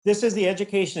This is the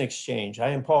Education Exchange. I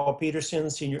am Paul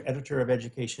Peterson, Senior Editor of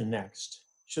Education Next.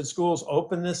 Should schools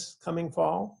open this coming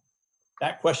fall?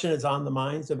 That question is on the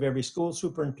minds of every school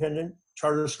superintendent,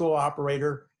 charter school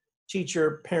operator,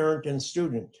 teacher, parent, and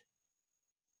student.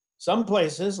 Some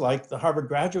places, like the Harvard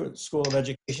Graduate School of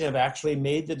Education, have actually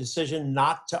made the decision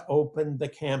not to open the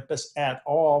campus at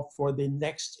all for the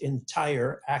next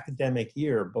entire academic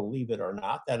year. Believe it or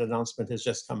not, that announcement has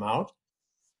just come out.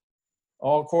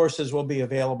 All courses will be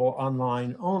available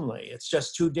online only. It's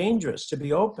just too dangerous to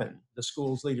be open, the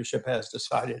school's leadership has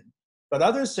decided. But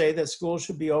others say that schools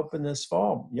should be open this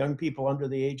fall. Young people under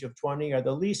the age of 20 are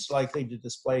the least likely to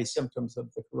display symptoms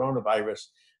of the coronavirus.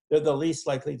 They're the least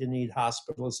likely to need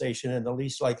hospitalization and the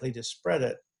least likely to spread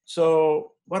it.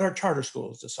 So what are charter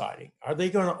schools deciding? Are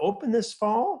they going to open this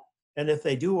fall? And if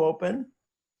they do open,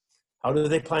 how do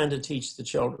they plan to teach the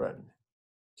children?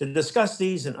 To discuss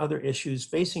these and other issues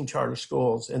facing charter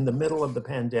schools in the middle of the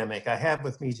pandemic, I have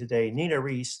with me today Nina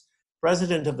Rees,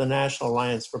 President of the National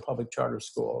Alliance for Public Charter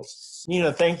Schools.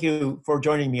 Nina, thank you for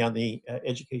joining me on the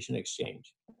Education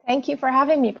Exchange. Thank you for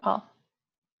having me, Paul.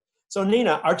 So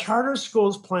Nina, are charter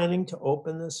schools planning to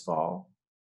open this fall?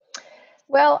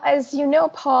 Well, as you know,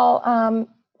 Paul,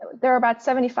 there are about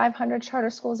 7,500 charter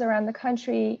schools around the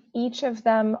country. Each of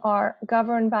them are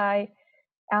governed by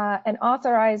an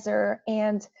authorizer,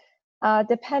 and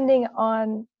depending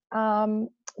on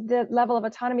the level of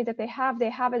autonomy that they have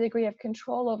a degree of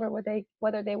control over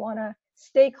whether they want to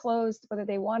stay closed, whether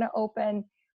they want to open,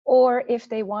 or if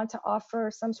they want to offer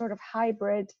some sort of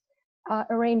hybrid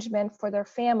arrangement for their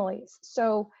families.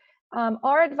 So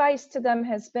our advice to them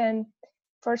has been,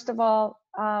 first of all,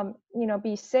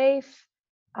 be safe,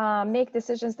 make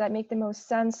decisions that make the most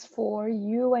sense for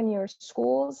you and your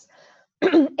schools.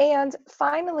 And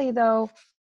finally, though,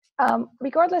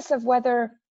 regardless of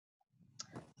whether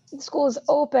the school is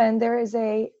open, there is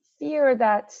a fear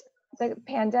that the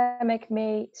pandemic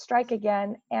may strike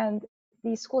again, and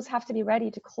these schools have to be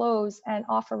ready to close and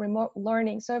offer remote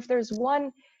learning. So if there's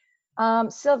one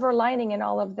silver lining in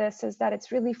all of this, is that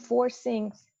it's really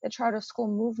forcing the charter school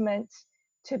movement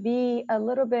to be a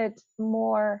little bit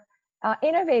more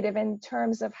innovative in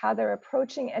terms of how they're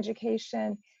approaching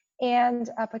education, and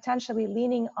potentially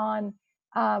leaning on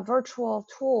virtual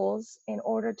tools in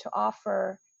order to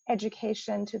offer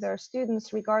education to their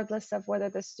students, regardless of whether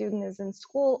the student is in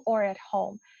school or at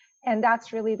home. And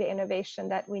that's really the innovation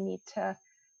that we need to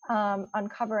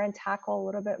uncover and tackle a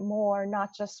little bit more, not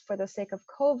just for the sake of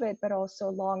COVID, but also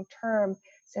long term,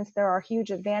 since there are huge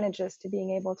advantages to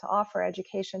being able to offer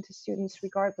education to students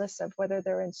regardless of whether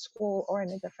they're in school or in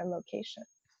a different location.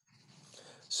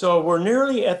 So we're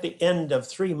nearly at the end of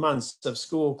 3 months of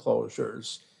school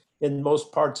closures in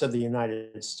most parts of the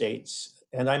United States.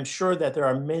 And I'm sure that there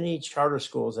are many charter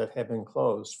schools that have been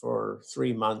closed for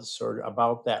 3 months or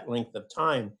about that length of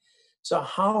time. So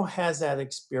how has that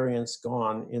experience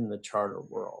gone in the charter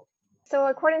world? So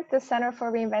according to the Center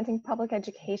for Reinventing Public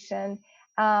Education,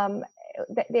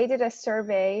 they did a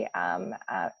survey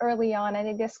early on, and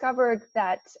they discovered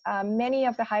that many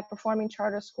of the high-performing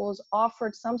charter schools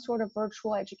offered some sort of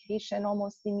virtual education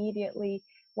almost immediately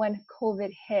when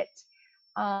COVID hit.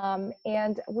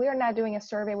 And we're now doing a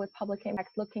survey with Public Impact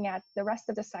looking at the rest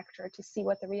of the sector to see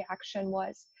what the reaction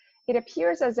was. It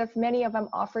appears as if many of them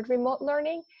offered remote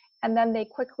learning, and then they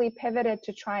quickly pivoted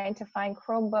to trying to find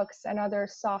Chromebooks and other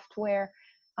software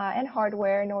and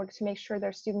hardware in order to make sure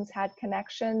their students had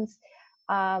connections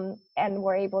and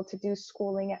were able to do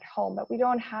schooling at home. But we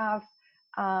don't have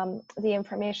the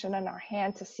information in our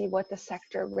hand to see what the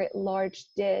sector writ large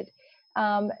did.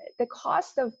 The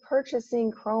cost of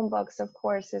purchasing Chromebooks, of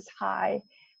course, is high.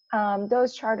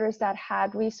 Those charters that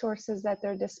had resources at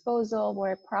their disposal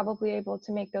were probably able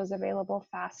to make those available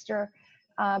faster.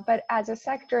 But as a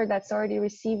sector that's already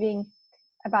receiving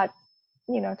about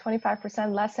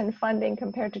 25% less in funding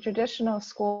compared to traditional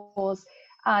schools,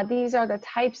 these are the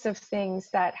types of things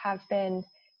that have been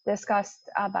discussed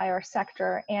by our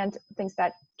sector, and things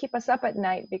that keep us up at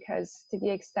night, because to the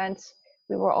extent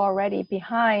we were already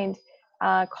behind,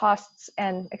 costs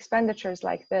and expenditures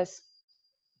like this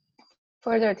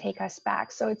further take us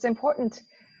back. So it's important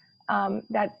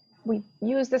that we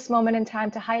use this moment in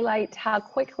time to highlight how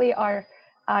quickly our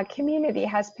community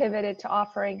has pivoted to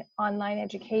offering online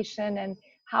education, and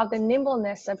how the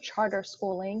nimbleness of charter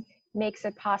schooling makes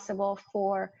it possible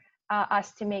for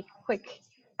us to make quick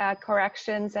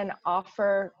corrections and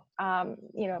offer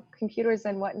computers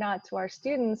and whatnot to our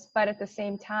students. But at the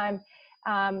same time,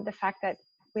 the fact that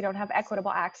we don't have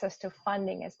equitable access to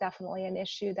funding is definitely an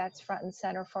issue that's front and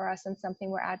center for us, and something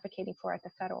we're advocating for at the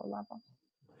federal level.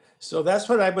 So that's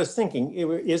what I was thinking.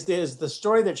 Is the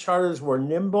story that charters were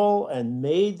nimble and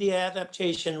made the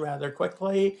adaptation rather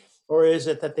quickly, or is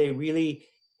it that they really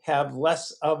have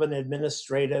less of an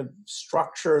administrative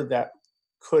structure that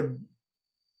could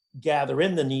gather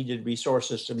in the needed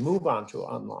resources to move on to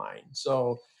online?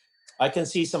 So I can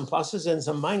see some pluses and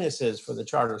some minuses for the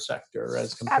charter sector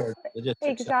as compared to the district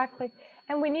sector. Exactly.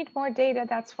 And we need more data.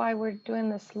 That's why we're doing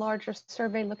this larger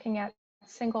survey looking at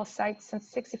single sites,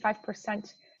 since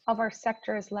 65% of our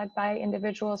sector is led by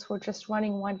individuals who are just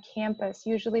running one campus.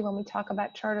 Usually when we talk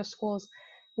about charter schools,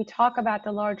 we talk about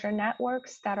the larger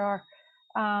networks that are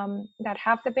that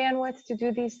have the bandwidth to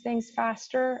do these things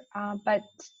faster, but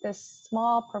the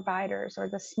small providers or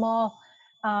the small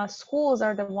schools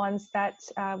are the ones that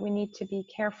we need to be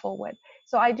careful with.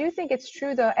 So I do think it's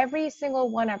true, though, every single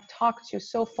one I've talked to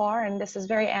so far, and this is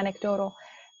very anecdotal,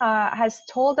 has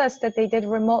told us that they did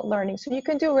remote learning. So you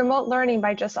can do remote learning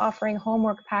by just offering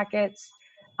homework packets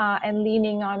and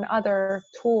leaning on other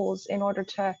tools in order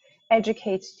to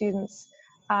educate students.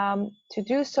 To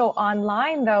do so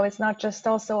online, though, is not just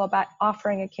also about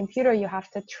offering a computer. You have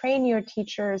to train your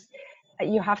teachers.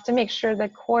 You have to make sure the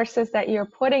courses that you're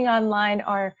putting online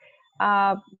are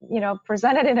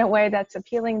presented in a way that's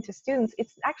appealing to students.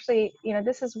 It's actually,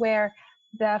 this is where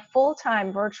the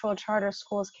full-time virtual charter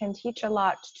schools can teach a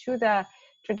lot to the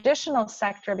traditional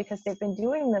sector because they've been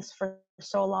doing this for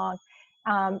so long.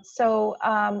 So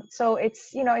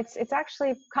it's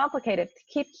actually complicated. To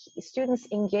keep students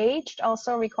engaged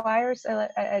also requires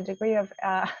a degree of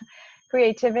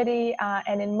creativity,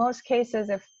 and in most cases,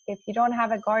 if you don't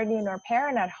have a guardian or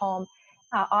parent at home,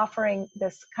 offering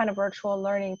this kind of virtual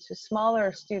learning to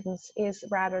smaller students is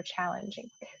rather challenging.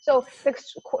 So the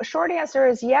short answer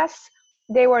is yes,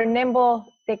 they were nimble,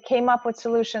 they came up with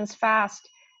solutions fast,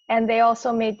 and they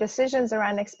also made decisions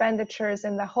around expenditures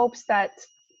in the hopes that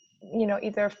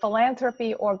either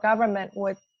philanthropy or government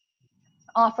would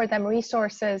offer them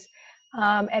resources.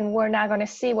 And we're now going to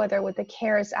see whether with the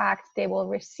CARES Act, they will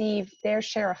receive their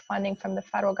share of funding from the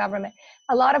federal government.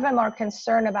 A lot of them are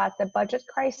concerned about the budget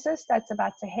crisis that's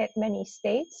about to hit many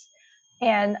states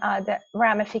and the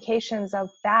ramifications of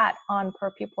that on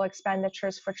per pupil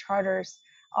expenditures for charters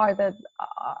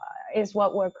is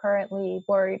what we're currently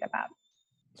worried about.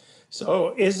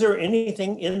 So is there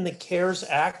anything in the CARES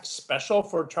Act special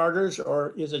for charters,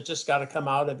 or is it just got to come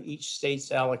out of each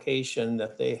state's allocation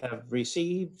that they have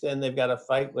received, and they've got to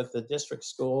fight with the district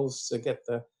schools to get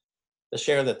the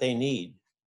share that they need?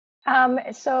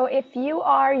 So if you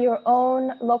are your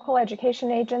own local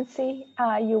education agency,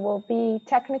 you will be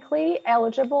technically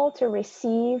eligible to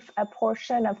receive a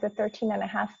portion of the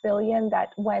 $13.5 billion that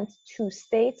went to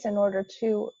states in order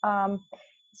to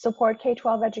support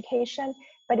K-12 education.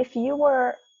 But if you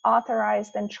were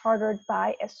authorized and chartered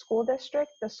by a school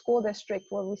district, the school district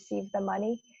will receive the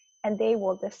money and they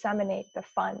will disseminate the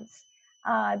funds.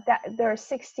 There are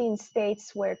 16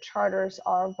 states where charters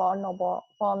are vulnerable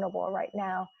right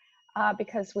now.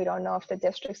 Because we don't know if the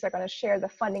districts are going to share the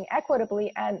funding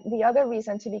equitably. And the other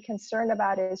reason to be concerned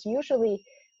about it is usually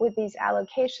with these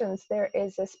allocations, there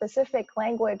is a specific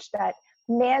language that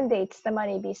mandates the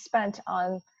money be spent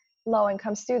on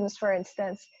low-income students, for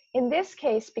instance. In this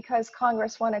case, because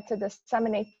Congress wanted to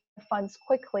disseminate the funds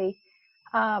quickly,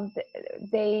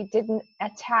 they didn't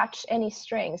attach any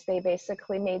strings. They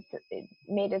basically made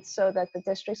it so that the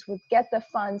districts would get the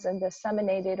funds and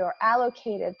disseminate it or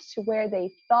allocate it to where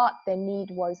they thought the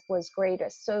need was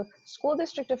greatest. So school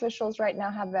district officials right now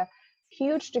have a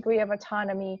huge degree of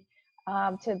autonomy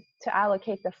to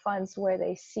allocate the funds where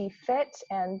they see fit,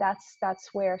 and that's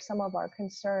where some of our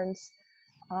concerns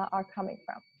are coming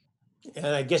from.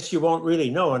 And I guess you won't really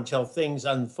know until things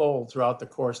unfold throughout the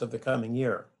course of the coming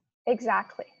year.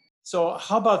 Exactly. So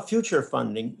how about future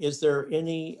funding? Is there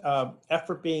any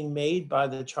effort being made by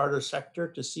the charter sector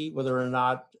to see whether or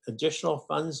not additional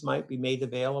funds might be made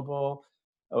available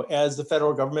as the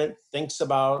federal government thinks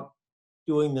about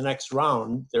doing the next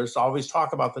round? There's always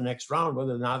talk about the next round.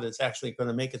 Whether or not it's actually going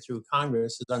to make it through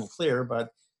Congress is unclear, but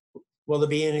will there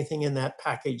be anything in that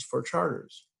package for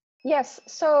charters? Yes,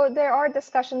 so there are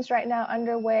discussions right now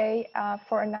underway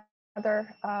for another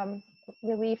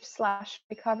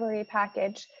relief/recovery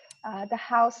package. The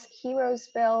House HEROES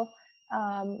bill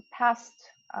passed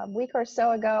a week or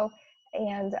so ago,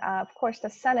 and of course the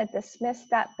Senate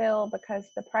dismissed that bill because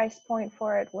the price point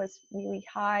for it was really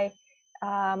high.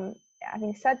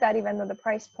 Having said that, even though the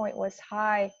price point was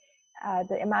high,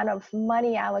 the amount of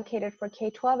money allocated for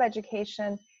K-12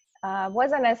 education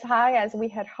wasn't as high as we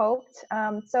had hoped.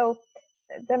 So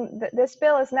this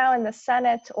bill is now in the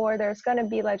Senate, or there's going to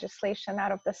be legislation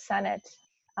out of the Senate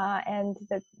and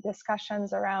the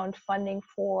discussions around funding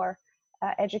for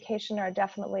education are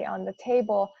definitely on the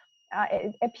table.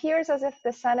 It appears as if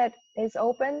the Senate is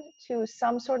open to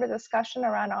some sort of discussion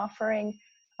around offering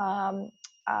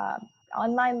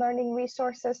online learning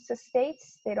resources to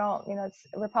states. They don't,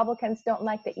 Republicans don't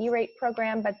like the E-rate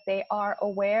program, but they are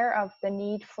aware of the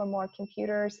need for more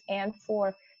computers and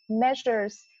for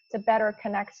measures to better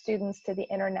connect students to the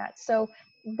internet. So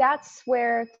that's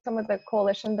where some of the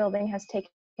coalition building has taken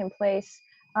place.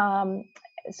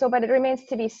 But it remains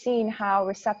to be seen how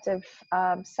receptive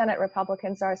Senate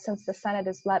Republicans are, since the Senate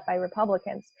is led by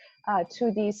Republicans,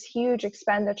 to these huge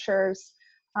expenditures,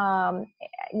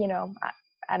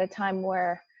 at a time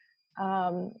where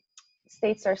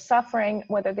states are suffering,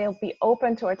 whether they'll be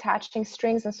open to attaching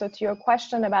strings. And so to your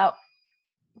question about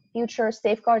future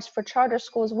safeguards for charter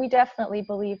schools, we definitely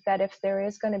believe that if there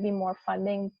is going to be more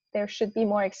funding, there should be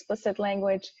more explicit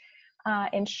language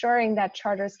ensuring that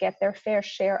charters get their fair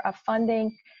share of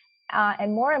funding.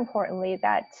 And more importantly,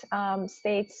 that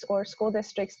states or school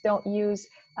districts don't use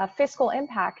fiscal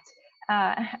impact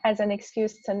as an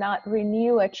excuse to not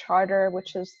renew a charter,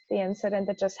 which is the incident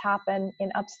that just happened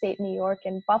in upstate New York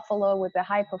and Buffalo with the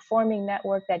high-performing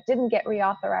network that didn't get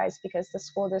reauthorized because the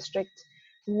school district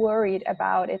worried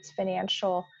about its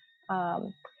financial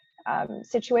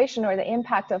situation or the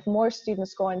impact of more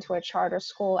students going to a charter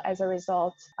school as a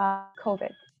result of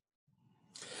COVID.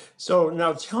 So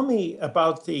now tell me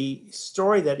about the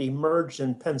story that emerged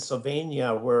in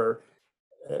Pennsylvania, where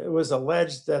it was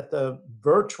alleged that the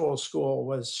virtual school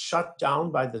was shut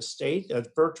down by the state. A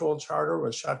virtual charter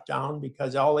was shut down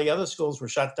because all the other schools were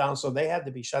shut down, so they had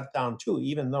to be shut down too,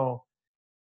 even though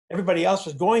everybody else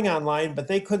was going online, but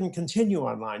they couldn't continue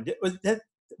online.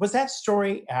 Was that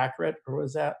story accurate, or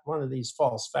was that one of these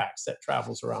false facts that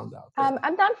travels around out there?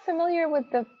 I'm not familiar with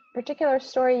the particular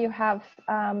story you have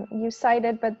you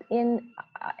cited, but in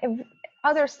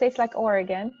other states like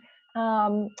Oregon,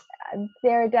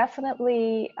 there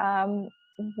definitely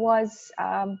was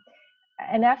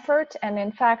an effort, and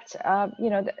in fact,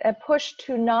 a push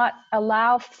to not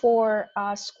allow for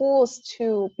schools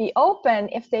to be open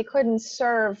if they couldn't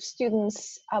serve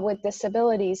students with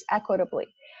disabilities equitably.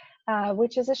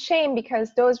 Which is a shame,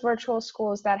 because those virtual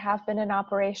schools that have been in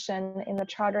operation in the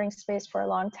chartering space for a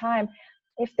long time,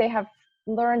 if they have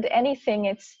learned anything,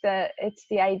 it's the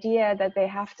idea that they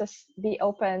have to be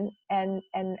open and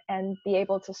be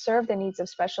able to serve the needs of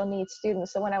special needs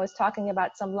students. So when I was talking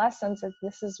about some lessons,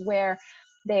 this is where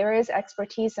there is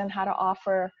expertise in how to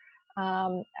offer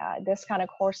this kind of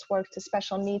coursework to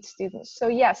special needs students. So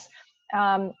yes,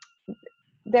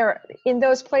 there, in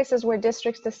those places where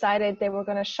districts decided they were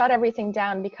going to shut everything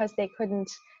down because they couldn't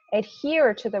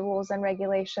adhere to the rules and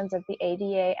regulations of the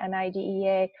ADA and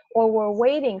IDEA, or were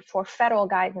waiting for federal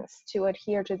guidance to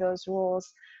adhere to those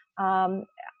rules,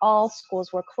 all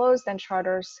schools were closed, and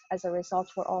charters as a result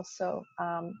were also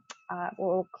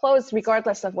were closed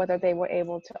regardless of whether they were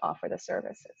able to offer the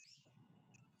services.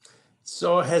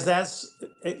 So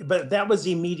but that was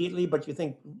immediately, but you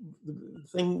think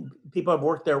people have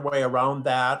worked their way around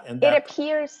that, and that it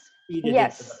appears, feeded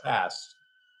yes, into the past?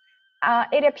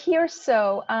 It appears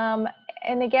so.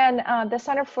 And again, the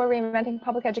Center for Reinventing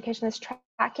Public Education is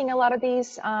tracking a lot of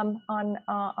these on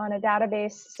a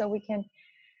database, so we can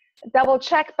double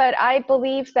check. But I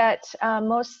believe that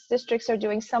most districts are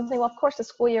doing something. Well, of course, the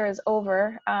school year is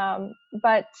over,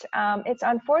 but it's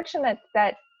unfortunate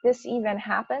that this even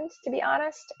happened, to be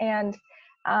honest. And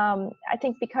I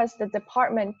think because the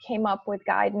department came up with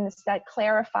guidance that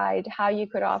clarified how you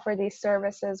could offer these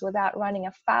services without running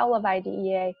afoul of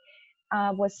IDEA,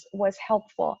 was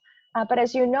helpful. But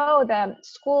as you know, the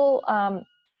school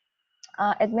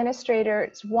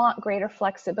administrators want greater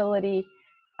flexibility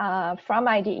from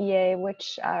IDEA,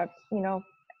 which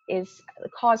is a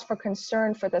cause for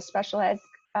concern for the special ed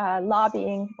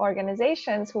lobbying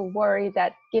organizations, who worry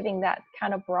that giving that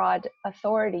kind of broad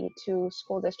authority to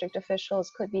school district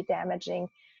officials could be damaging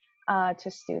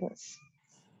to students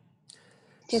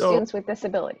with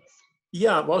disabilities.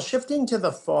 Yeah, well, shifting to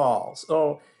the fall.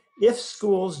 So if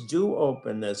schools do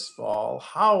open this fall,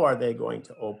 how are they going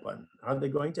to open? Are they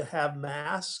going to have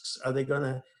masks? Are they going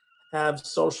to have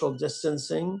social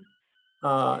distancing?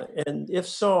 And if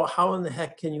so, how in the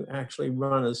heck can you actually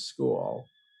run a school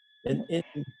in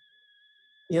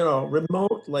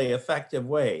remotely effective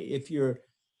way if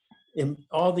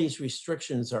all these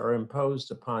restrictions are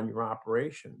imposed upon your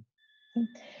operation?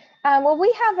 Well,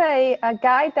 we have a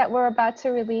guide that we're about to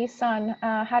release on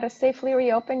how to safely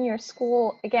reopen your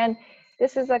school. Again,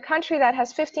 this is a country that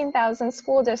has 15,000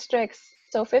 school districts,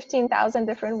 so 15,000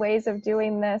 different ways of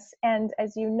doing this. And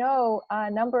as you know,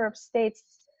 a number of states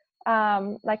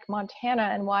like Montana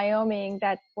and Wyoming,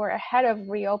 that were ahead of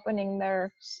reopening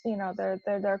their,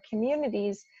 their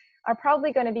communities, are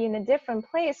probably going to be in a different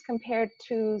place compared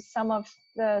to some of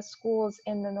the schools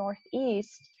in the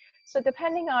Northeast. So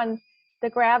depending on the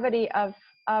gravity of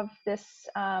this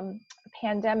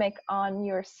pandemic on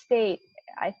your state,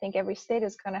 I think every state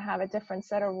is going to have a different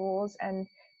set of rules, and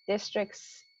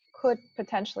districts could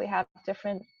potentially have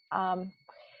different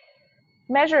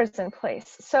measures in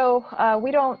place. So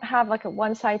we don't have like a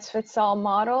one size fits all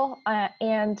model.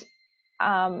 And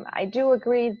I do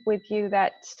agree with you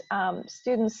that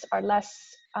students are less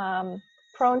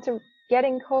prone to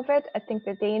getting COVID. I think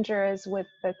the danger is with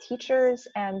the teachers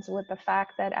and with the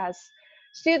fact that as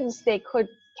students, they could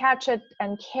catch it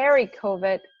and carry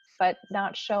COVID, but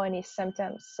not show any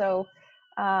symptoms. So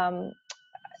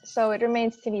it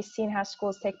remains to be seen how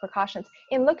schools take precautions.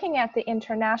 In looking at the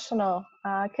international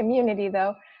community,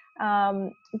 though,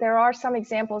 there are some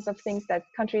examples of things that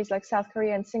countries like South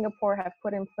Korea and Singapore have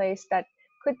put in place that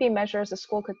could be measures a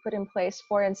school could put in place.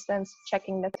 For instance,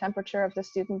 checking the temperature of the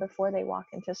student before they walk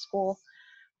into school.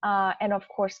 And of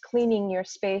course, cleaning your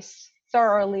space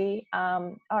thoroughly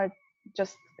are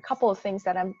just a couple of things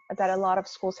that a lot of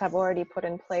schools have already put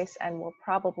in place and will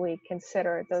probably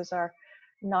consider. Those are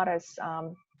not as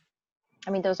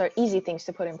those are easy things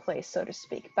to put in place, so to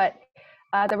speak. But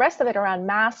the rest of it around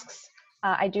masks,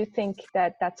 I do think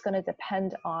that that's going to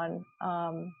depend on,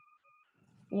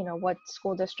 what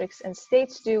school districts and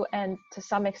states do, and to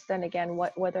some extent, again,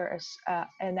 whether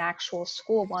an actual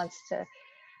school wants to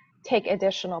take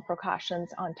additional precautions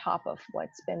on top of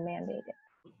what's been mandated.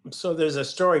 So there's a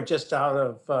story just out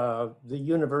of the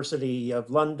University of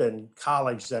London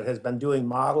College that has been doing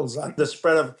models on the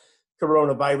spread of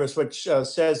coronavirus, which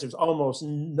says there's almost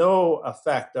no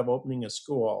effect of opening a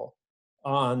school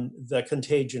on the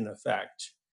contagion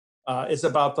effect. It's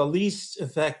about the least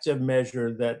effective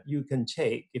measure that you can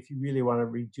take if you really want to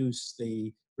reduce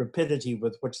the rapidity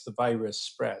with which the virus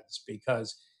spreads,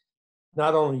 because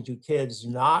not only do kids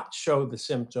not show the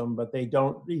symptom, but they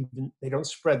don't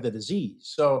spread the disease.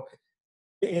 So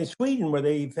in Sweden, where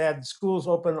they've had schools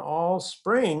open all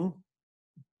spring,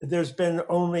 there's been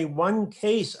only one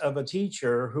case of a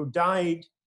teacher who died,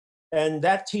 and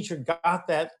that teacher got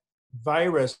that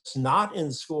virus not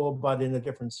in school, but in a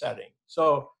different setting.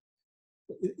 So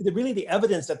really the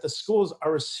evidence that the schools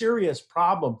are a serious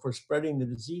problem for spreading the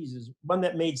disease is one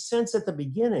that made sense at the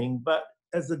beginning, but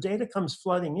as the data comes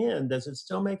flooding in, does it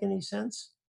still make any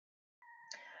sense?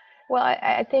 Well,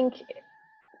 I think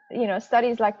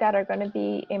studies like that are going to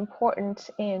be important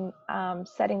in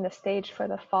setting the stage for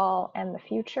the fall and the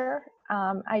future.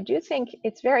 I do think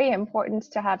it's very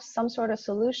important to have some sort of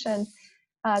solution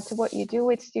to what you do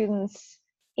with students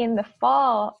in the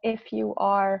fall if you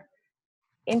are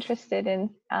interested in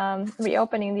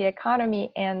reopening the economy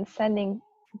and sending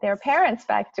their parents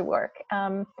back to work.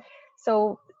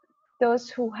 So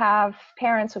those who have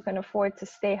parents who can afford to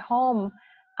stay home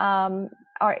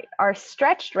are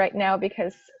stretched right now,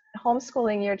 because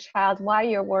homeschooling your child while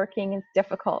you're working is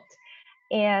difficult.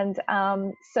 And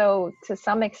so to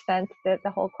some extent, the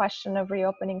whole question of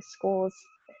reopening schools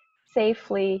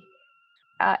safely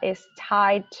is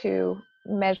tied to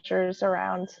measures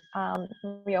around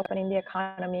reopening the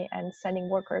economy and sending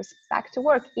workers back to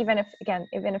work, even if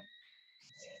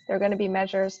there are going to be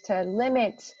measures to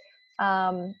limit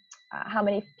how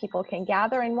many people can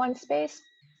gather in one space.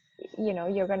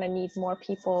 You're going to need more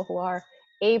people who are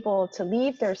able to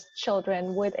leave their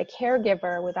children with a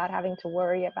caregiver without having to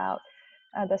worry about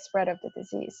the spread of the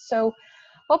disease. So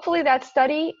hopefully that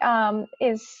study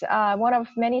is one of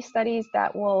many studies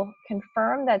that will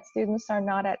confirm that students are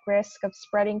not at risk of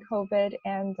spreading COVID,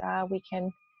 and we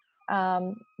can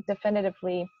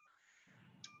definitively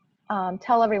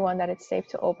tell everyone that it's safe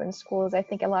to open schools. I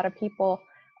think a lot of people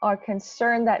are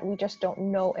concerned that we just don't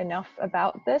know enough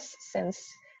about this,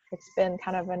 since it's been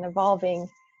kind of an evolving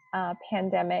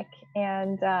pandemic.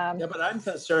 And Yeah, but I'm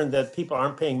concerned that people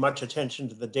aren't paying much attention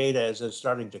to the data as it's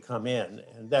starting to come in,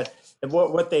 and that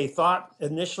what they thought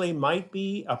initially might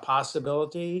be a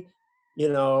possibility,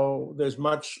 there's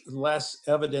much less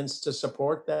evidence to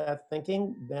support that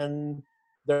thinking than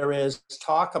there is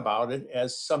talk about it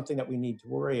as something that we need to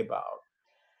worry about.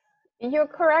 you're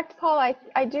correct, Paul.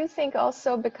 I do think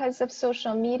also because of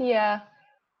social media,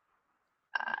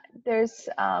 there's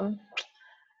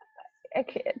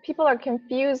people are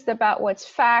confused about what's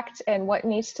fact and what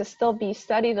needs to still be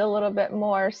studied a little bit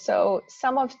more. So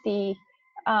some of the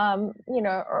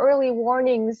early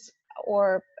warnings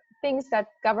or things that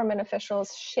government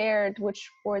officials shared, which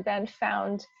were then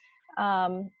found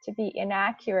to be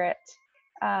inaccurate,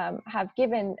 have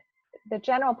given the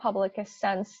general public a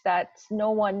sense that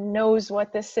no one knows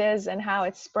what this is and how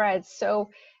it spreads. So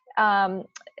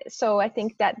so I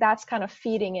think that that's kind of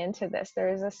feeding into this. There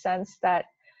is a sense that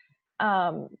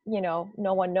no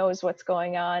one knows what's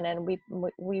going on, and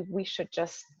we should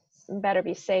just better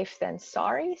be safe than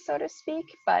sorry, so to speak.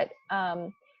 But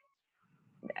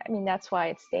I mean, that's why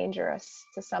it's dangerous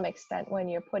to some extent when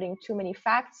you're putting too many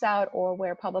facts out, or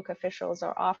where public officials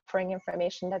are offering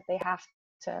information that they have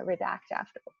to redact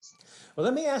afterwards. Well,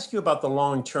 let me ask you about the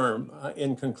long term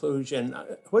in conclusion.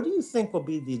 What do you think will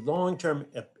be the long term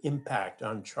impact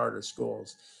on charter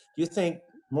schools? Do you think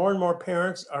more and more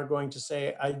parents are going to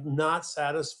say, I'm not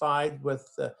satisfied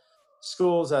with the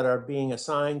schools that are being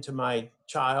assigned to my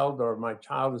child, or my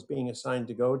child is being assigned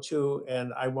to go to,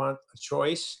 and I want a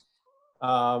choice?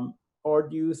 Or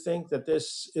do you think that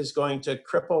this is going to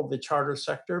cripple the charter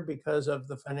sector because of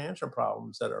the financial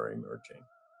problems that are emerging?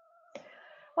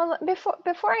 Well,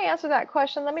 before I answer that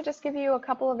question, let me just give you a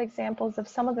couple of examples of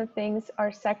some of the things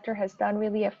our sector has done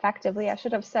really effectively. I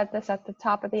should have said this at the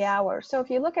top of the hour. So if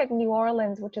you look at New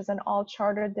Orleans, which is an all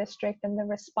charter district, and the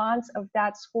response of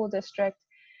that school district,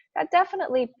 that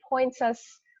definitely points us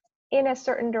in a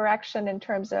certain direction in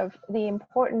terms of the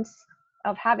importance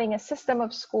of having a system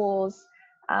of schools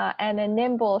and a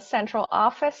nimble central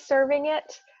office serving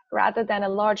it, rather than a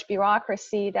large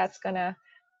bureaucracy that's going to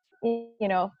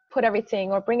put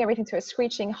everything or bring everything to a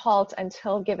screeching halt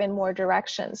until given more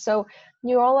direction. So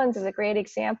New Orleans is a great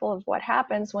example of what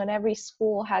happens when every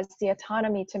school has the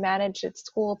autonomy to manage its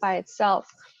school by itself.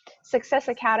 Success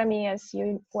Academy, as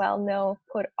you well know,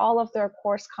 put all of their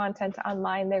course content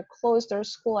online. They closed their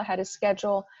school ahead of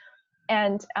schedule.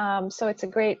 And so it's a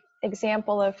great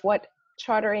example of what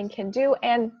chartering can do.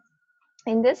 And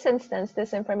in this instance,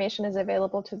 this information is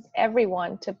available to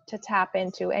everyone to tap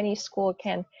into. Any school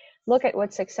can look at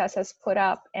what Success has put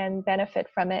up and benefit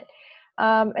from it.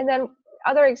 And then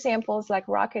other examples like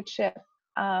Rocket Ship,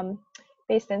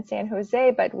 based in San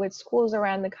Jose, but with schools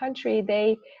around the country,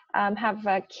 they have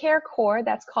a care corps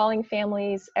that's calling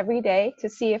families every day to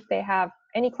see if they have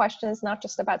any questions, not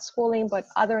just about schooling, but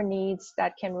other needs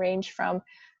that can range from,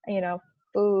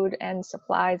 food and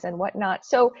supplies and whatnot.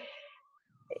 So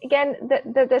again,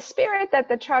 the spirit that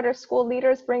the charter school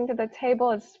leaders bring to the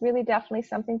table is really definitely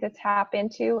something to tap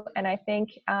into. And I think,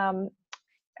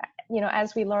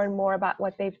 as we learn more about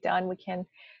what they've done, we can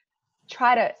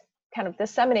try to kind of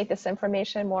disseminate this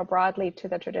information more broadly to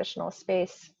the traditional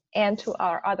space and to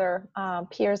our other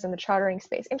peers in the chartering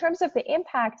space. In terms of the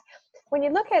impact, when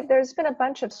you look at, there's been a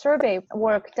bunch of survey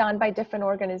work done by different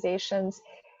organizations.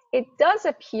 It does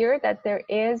appear that there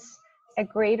is a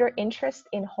greater interest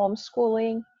in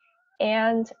homeschooling,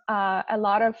 and a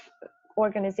lot of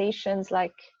organizations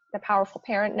like the Powerful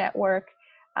Parent Network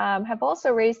have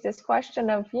also raised this question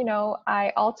of,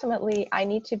 I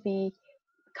need to be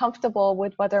comfortable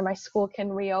with whether my school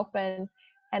can reopen,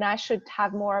 and I should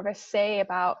have more of a say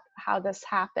about how this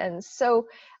happens. So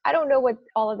I don't know what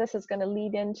all of this is going to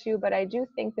lead into, but I do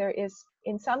think there is,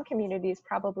 in some communities,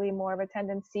 probably more of a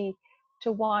tendency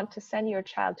to want to send your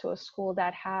child to a school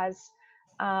that has,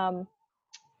 a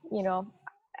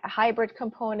hybrid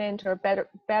component, or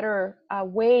better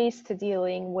ways to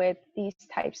dealing with these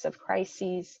types of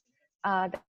crises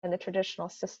than the traditional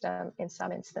system in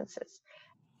some instances.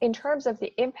 In terms of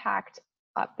the impact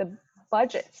of the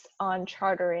budgets on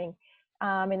chartering,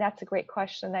 and that's a great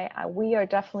question. We are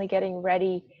definitely getting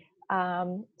ready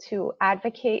to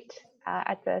advocate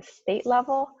at the state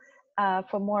level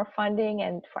for more funding,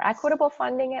 and for equitable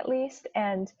funding at least.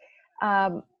 And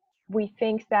we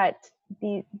think that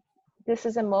this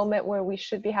is a moment where we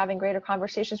should be having greater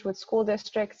conversations with school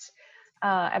districts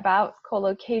about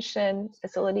co-location,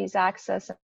 facilities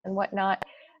access, and whatnot.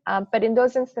 But in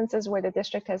those instances where the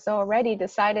district has already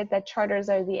decided that charters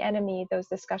are the enemy, those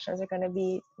discussions are going to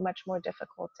be much more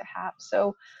difficult to have.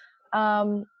 So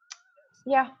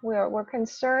yeah, we're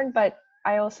concerned, but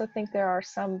I also think there are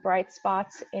some bright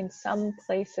spots in some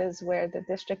places where the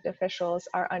district officials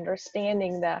are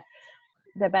understanding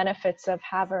the benefits of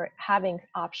having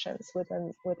options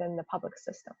within the public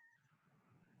system.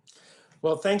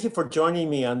 Well, thank you for joining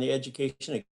me on the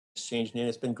Education Exchange, Nina.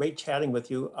 It's been great chatting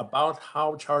with you about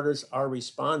how charters are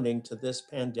responding to this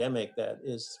pandemic that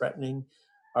is threatening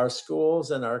our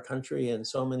schools and our country in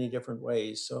so many different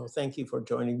ways. So thank you for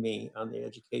joining me on the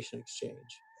Education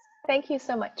Exchange. Thank you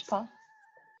so much, Paul.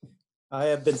 I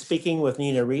have been speaking with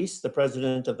Nina Rees, the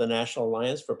president of the National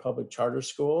Alliance for Public Charter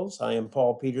Schools. I am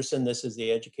Paul Peterson. This is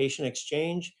the Education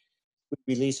Exchange.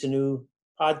 We release a new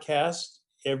podcast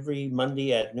every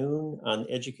Monday at noon on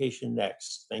Education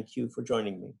Next. Thank you for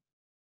joining me.